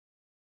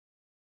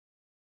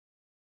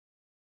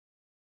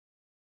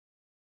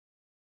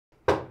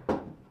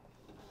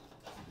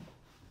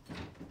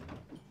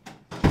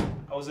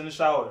I was in the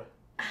shower.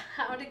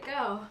 How'd it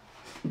go?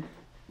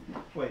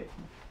 Wait,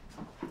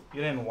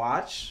 you didn't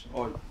watch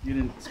or you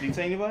didn't speak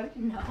to anybody?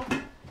 No.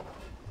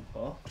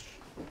 Well,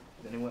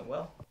 then it went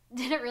well.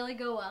 Did it really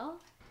go well?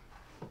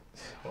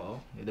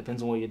 Well, it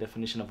depends on what your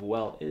definition of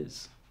well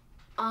is.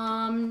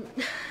 Was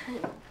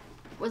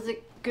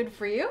it good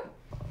for you?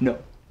 No.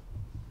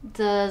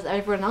 Does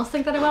everyone else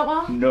think that it went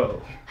well?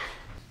 No.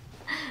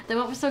 Then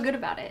what was so good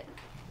about it?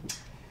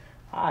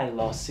 I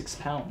lost 6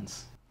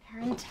 pounds.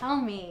 Aaron, tell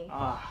me.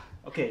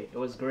 Okay, it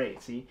was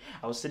great. See,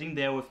 I was sitting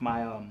there with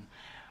my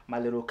my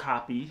little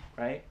copy,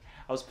 right?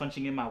 I was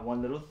punching in my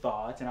one little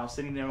thought, and I was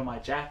sitting there with my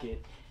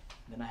jacket.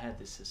 And then I had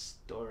this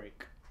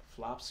historic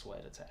flop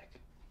sweat attack.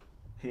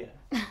 Yeah,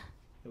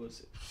 it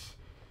was.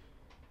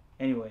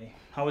 Anyway,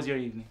 how was your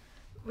evening?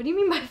 What do you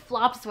mean by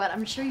flop sweat?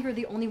 I'm sure you were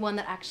the only one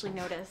that actually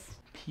noticed.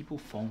 People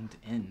phoned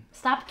in.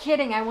 Stop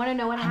kidding. I want to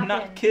know what happened. I'm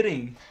not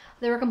kidding.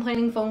 They were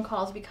complaining phone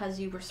calls because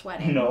you were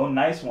sweating. No,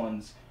 nice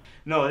ones.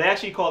 No, they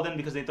actually called in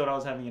because they thought I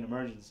was having an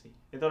emergency.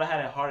 They thought I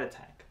had a heart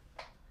attack.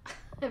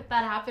 If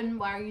that happened,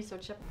 why are you so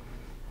chipper?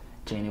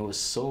 Jane, it was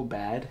so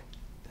bad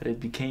that it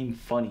became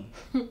funny.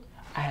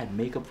 I had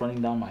makeup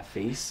running down my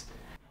face.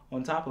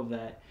 On top of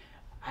that,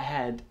 I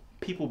had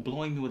people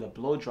blowing me with a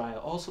blow dryer,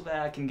 also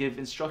that I can give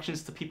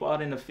instructions to people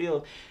out in the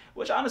field,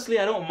 which honestly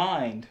I don't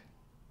mind.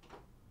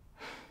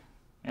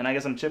 And I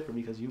guess I'm chipper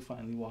because you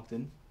finally walked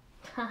in.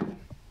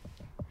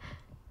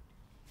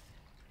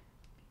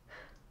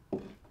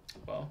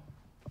 Well,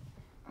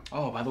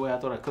 oh, by the way, I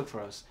thought I cooked for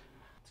us.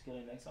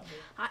 Together next Sunday.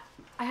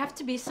 I have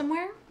to be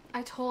somewhere.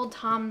 I told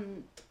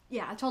Tom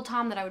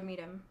that I would meet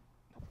him.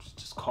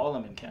 Just call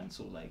him and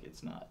cancel, like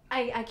it's not.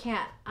 I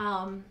can't.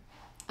 I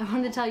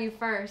wanted to tell you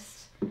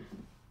first.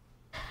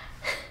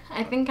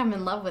 I think I'm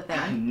in love with him.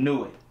 I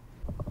knew it.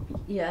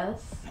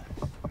 Yes.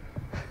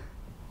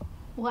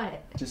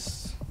 What?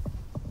 Just,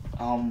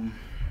 can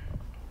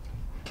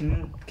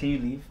you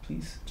leave,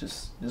 please?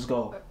 Just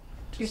go.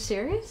 You're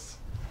serious?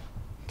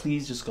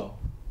 Please just go.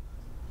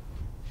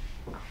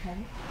 Okay.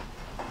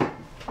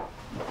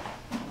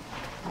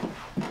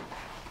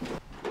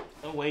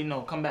 Oh wait,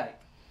 no, come back.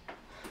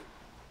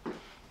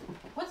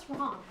 What's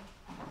wrong?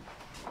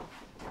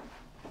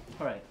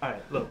 All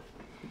right, look.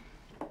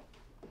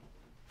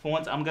 For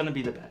once, I'm gonna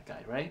be the bad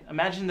guy, right?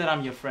 Imagine that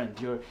I'm your friend,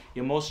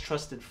 your most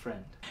trusted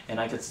friend, and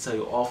I get to tell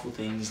you awful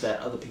things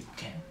that other people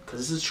can't, because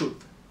this is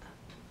truth.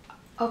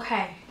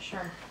 Okay,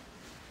 sure.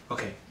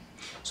 Okay,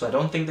 so I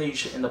don't think that you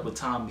should end up with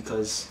Tom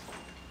because,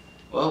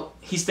 well,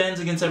 he stands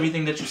against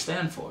everything that you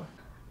stand for.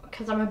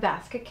 Because I'm a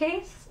basket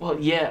case? Well,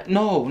 yeah,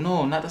 no,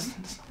 that's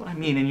not what I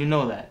mean, and you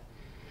know that.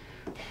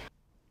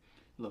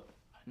 Look,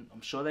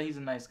 I'm sure that he's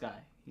a nice guy.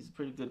 He's a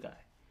pretty good guy.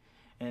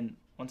 And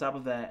on top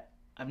of that,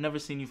 I've never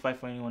seen you fight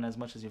for anyone as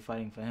much as you're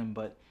fighting for him,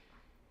 but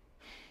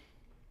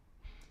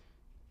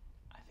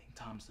I think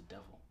Tom's the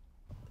devil.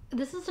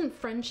 This isn't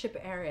friendship,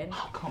 Aaron.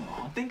 Oh, come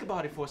on. Think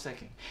about it for a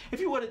second.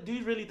 Do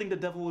you really think the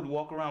devil would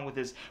walk around with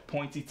his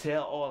pointy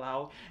tail all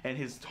out and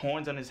his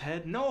horns on his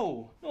head?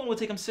 No. No one would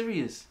take him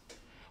serious.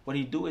 What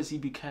he'd do is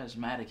he'd be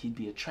charismatic. He'd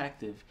be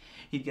attractive.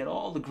 He'd get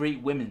all the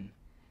great women.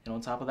 And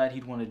on top of that,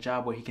 he'd want a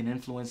job where he can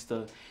influence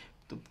the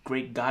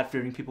great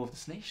God-fearing people of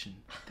this nation.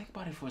 Think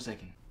about it for a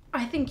second.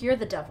 I think you're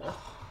the devil.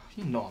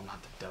 You know I'm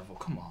not the devil.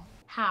 Come on.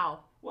 How?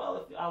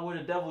 Well, if I were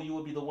the devil, you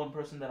would be the one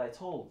person that I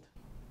told.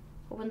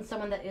 But wouldn't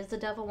someone that is the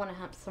devil want to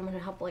have someone to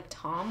help like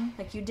Tom?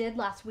 Like you did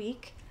last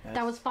week? Yes.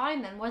 That was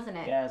fine then, wasn't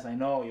it? Yes, I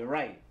know. You're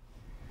right.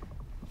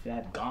 If it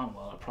had gone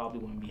well, I probably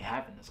wouldn't be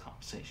having this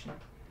conversation.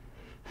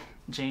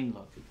 Jane,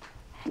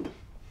 look.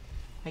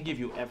 I give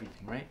you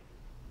everything, right?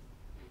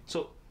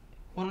 So,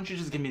 why don't you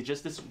just give me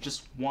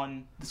this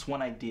one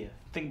idea?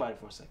 Think about it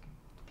for a second.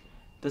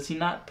 Does he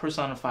not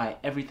personify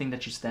everything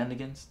that you stand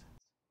against?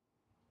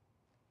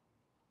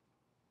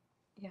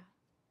 Yeah.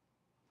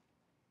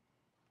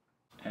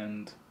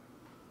 And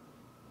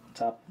on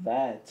top of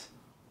that,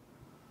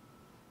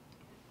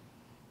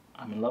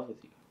 I'm in love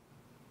with you.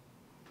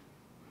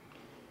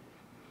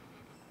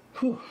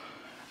 Whew.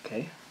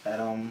 Okay. That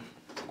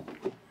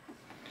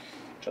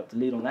dropped the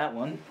lead on that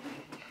one.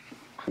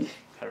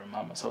 Gotta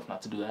remind myself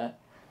not to do that.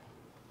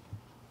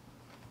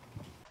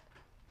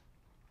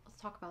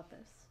 Let's talk about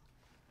this.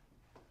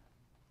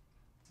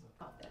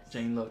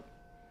 Jane, look.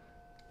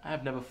 I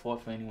have never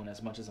fought for anyone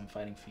as much as I'm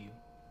fighting for you.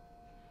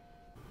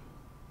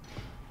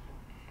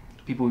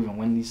 Do people even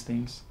win these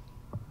things?